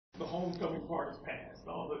the homecoming part is past.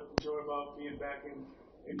 All the joy about being back in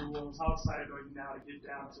New Orleans. How excited are you now to get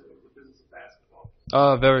down to the business of basketball?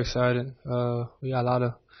 Very excited. We got a lot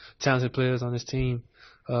of talented players on this team.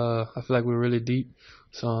 I feel like we're really deep,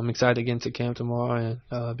 so I'm excited to get into camp tomorrow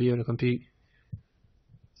and be able to compete.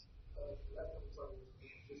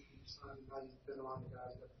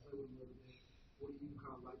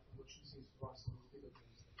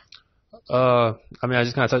 I mean, I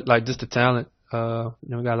just kind of like just the talent. We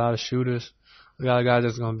got a lot of shooters. We got a guy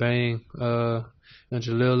that's gonna bang.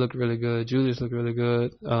 Jalil looked really good. Julius looked really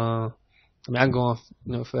good. I mean, I can go on,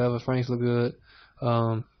 forever. Franks look good.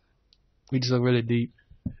 We just look really deep.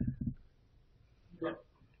 Yeah.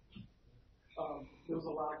 There was a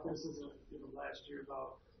lot of criticism, last year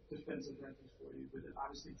about defensive rankings for you, but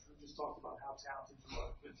obviously Drew just talked about how talented you are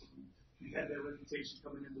defensively. You had that reputation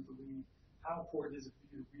coming into the league. How important is it for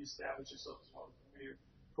you to reestablish yourself as one of the premier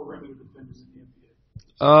perimeter defenders in the NBA?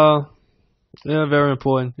 Yeah, very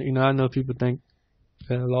important. I know people think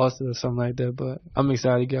that I lost it or something like that, but I'm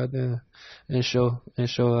excited to get out there and show I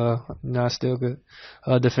still could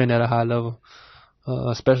defend at a high level,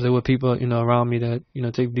 especially with people around me that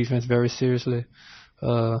take defense very seriously.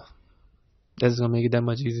 That's gonna make it that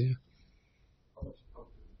much easier.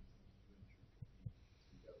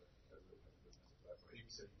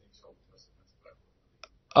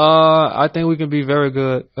 I think we can be very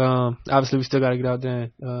good. Obviously, we still got to get out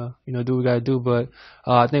there and do what we got to do. But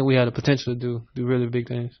I think we had the potential to do really big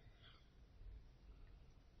things.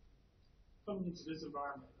 Coming into this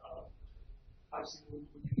environment, obviously when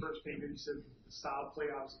you first came in, you said the style of play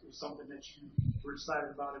obviously was something that you were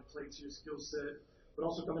excited about and played to your skill set. But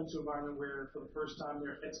also coming into an environment where, for the first time,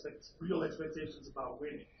 there are real expectations about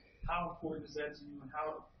winning. How important is that to you, and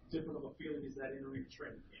how different of a feeling is that entering the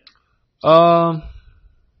training camp?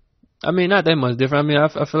 I mean, not that much different. I mean, I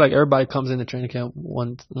feel like everybody comes into training camp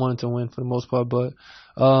wanting to win for the most part, but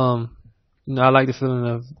I like the feeling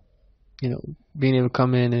of being able to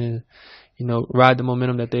come in and ride the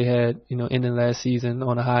momentum that they had ending last season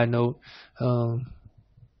on a high note, and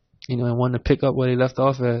wanting to pick up where they left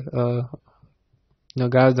off at.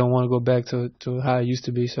 Guys don't want to go back to how it used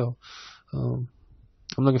to be, so I'm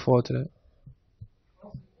looking forward to that.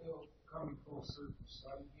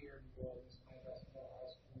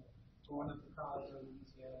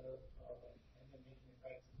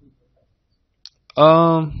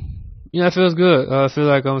 It feels good. I feel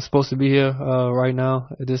like I'm supposed to be here right now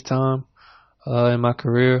at this time in my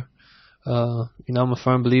career. I'm a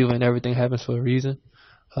firm believer in everything happens for a reason.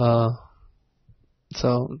 So,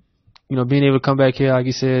 being able to come back here, like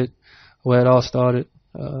you said, where it all started,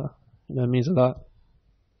 that means a lot.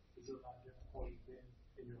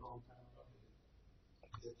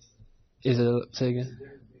 Is it? Say again.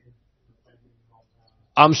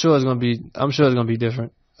 I'm sure it's gonna be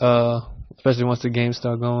different. Especially once the games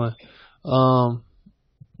start going.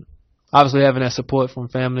 Obviously having that support from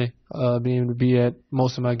family, being able to be at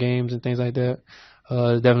most of my games and things like that,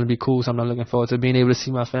 definitely be cool. So I'm not looking forward to being able to see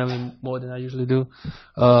my family more than I usually do.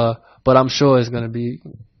 But I'm sure it's gonna be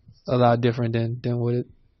a lot different than what it.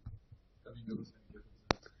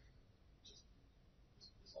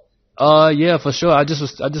 Yeah, for sure. I just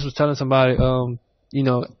was telling somebody,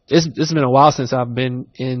 it's been a while since I've been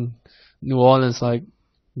in New Orleans, like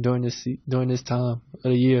during this time of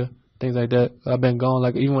the year, things like that. I've been gone.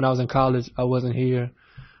 Like even when I was in college, I wasn't here.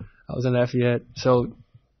 I was in Lafayette, so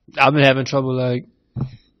I've been having trouble like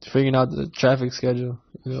figuring out the traffic schedule,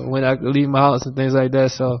 when I could leave my house and things like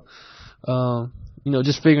that. So,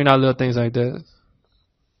 just figuring out little things like that.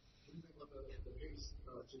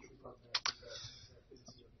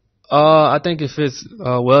 I think it fits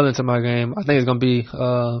well into my game. I think it's gonna be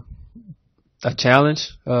a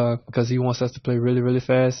challenge because he wants us to play really, really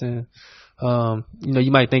fast, and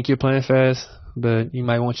you might think you're playing fast, but he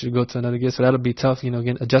might want you to go to another gear. So that'll be tough,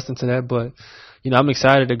 getting adjusting to that. But I'm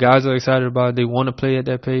excited. The guys are excited about it. They want to play at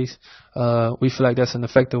that pace. We feel like that's an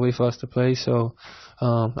effective way for us to play. So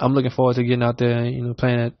I'm looking forward to getting out there and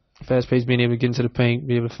playing at fast pace, being able to get into the paint,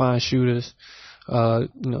 be able to find shooters.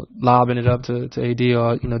 Lobbing it up to AD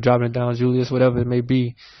or dropping it down Julius, whatever it may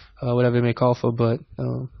be, whatever it may call for. But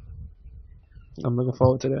I'm looking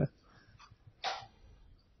forward to that.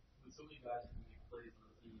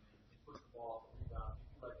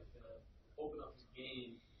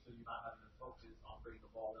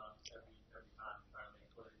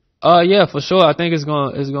 Yeah, for sure. I think it's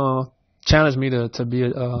gonna challenge me to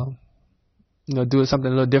be do something a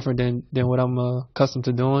little different than what I'm accustomed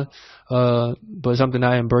to doing, but something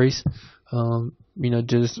I embrace.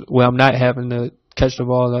 Just where I'm not having to catch the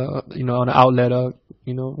ball, on the outlet,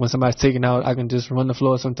 when somebody's taking out, I can just run the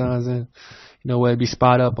floor sometimes and, whether it be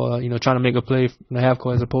spot up or, trying to make a play from the half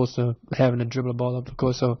court as opposed to having to dribble the ball up the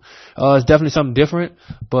court. So, it's definitely something different,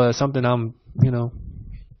 but something I'm,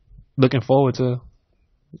 looking forward to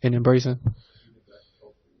and embracing.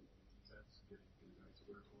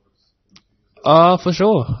 For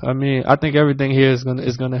sure. I mean, I think everything here is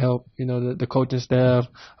gonna help. The coaching staff,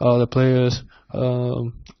 the players,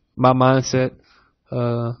 my mindset.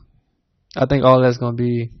 I think all that's gonna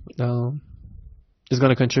be is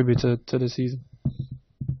gonna contribute to the season.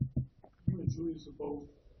 You and Julius are both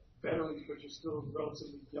veterans, but you're still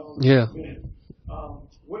relatively young. Yeah. Men.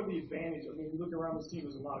 What are the advantages? I mean, you look around this team,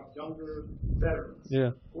 there's a lot of younger veterans.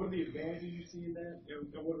 Yeah. What are the advantages you see in that,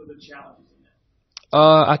 and what are the challenges in that?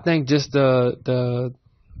 I think just the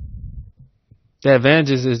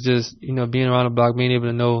advantages is just being around the block, being able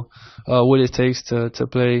to know what it takes to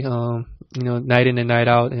play night in and night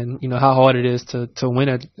out, and how hard it is to win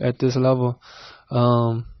at this level.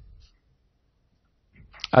 I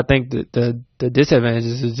think the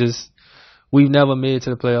disadvantages is just we've never made it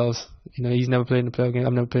to the playoffs. He's never played in the playoff game.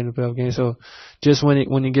 I've never played in the playoff game. So just when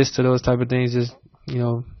it gets to those type of things, just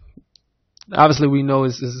obviously we know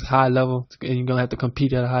it's high level and you're gonna have to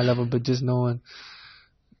compete at a high level, but just knowing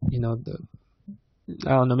the I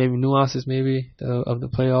don't know, maybe nuances maybe of the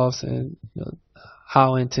playoffs and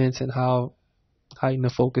how intense and how the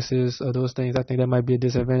focus is of those things, I think that might be a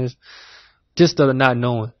disadvantage. Just the not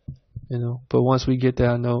knowing, But once we get there,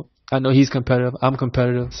 I know he's competitive. I'm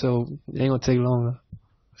competitive, so it ain't gonna take long to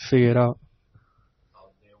figure it out.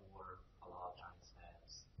 There were a lot of times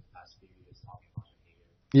as few years talking about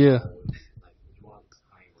your hair. Yeah. Like, would you want to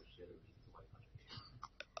explain what should have been to like your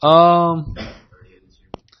hair?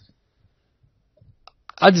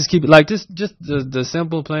 I just keep it like just the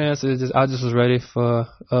simple plans is just I just was ready for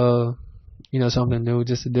something new,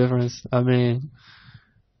 just a difference. I mean,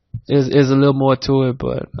 is a little more to it,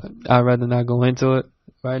 but I'd rather not go into it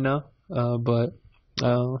right now. I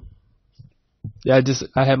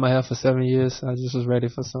had my hair for 7 years. I just was ready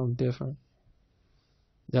for something different.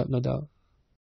 Yep, no doubt.